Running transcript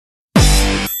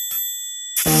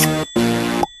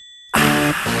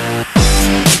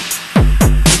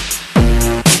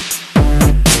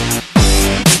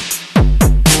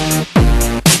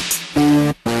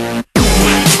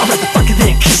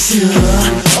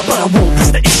I won't press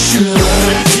the issue.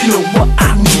 You know what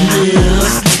I need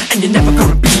is, and you're never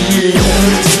gonna be it.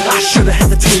 I should've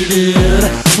hesitated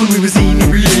when we was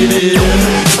inebriated.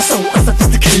 So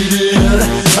unsophisticated,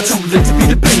 too late to be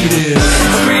debated.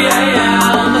 3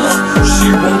 a.m.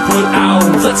 she won't put out.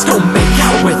 Let's go make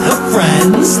out with her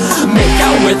friends. Make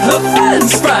out with her friends.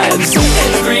 It's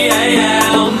 3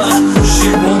 a.m.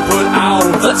 she won't put out.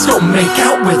 Let's go make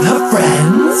out with her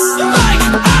friends.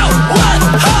 Make out with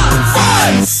her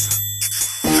friends.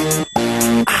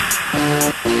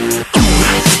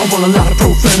 I want a lot of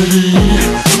profanity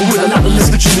with a lot of less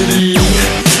virginity.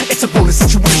 It's a bonus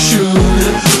situation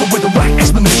with a wack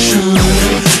explanation.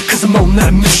 Cause I'm on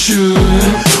that mission,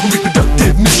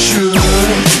 reproductive mission.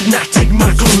 Now take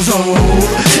my clothes off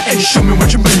and show me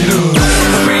what you made of.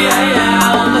 3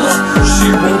 a.m.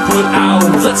 she won't put out.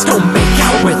 Let's go make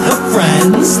out with her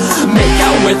friends. Make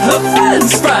out with her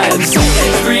friends. It's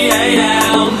 3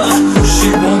 a.m.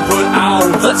 she won't put out.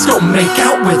 Let's go make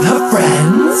out with her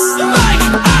friends.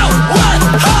 Make out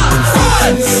with her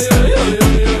friends.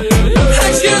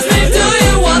 Excuse me, do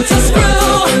you want to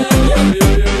screw?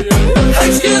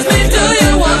 Excuse me, do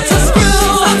you want to screw?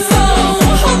 I'm so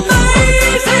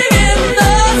amazing in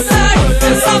the sack.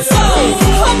 Yes, I'm so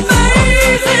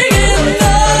amazing in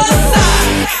the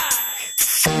sack.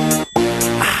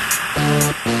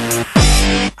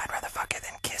 I'd rather fuck you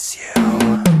than kiss you.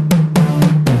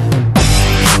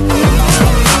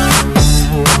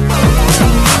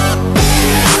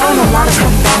 I'm a lot of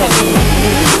profanity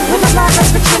with a lot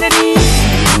less virginity.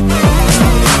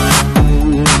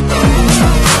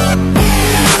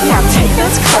 Now take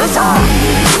those clothes off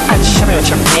and show me what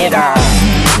you're made of.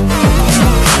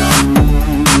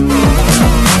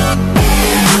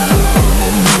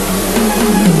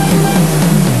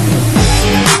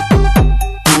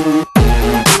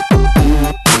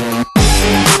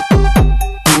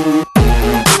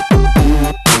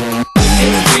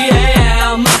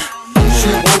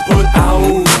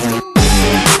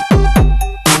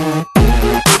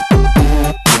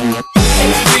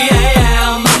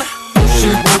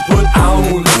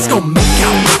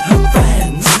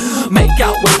 Make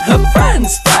out with her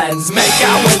friends. Make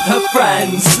out with her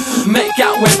friends. Make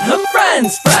out with her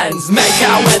friends. Make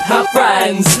out with her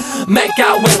friends. Make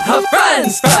out with her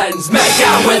friends. Make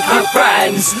out with her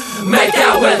friends. Make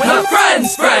out with her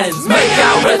friends. Make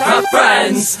out with her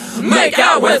friends. Make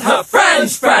out with her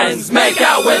friends. Make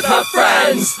out with her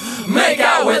friends.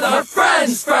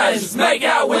 Make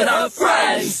out with her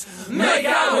friends. Make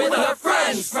out with her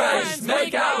friends.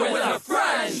 Make out with her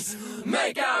friends.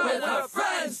 Make out with her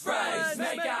friends.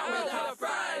 Make out with her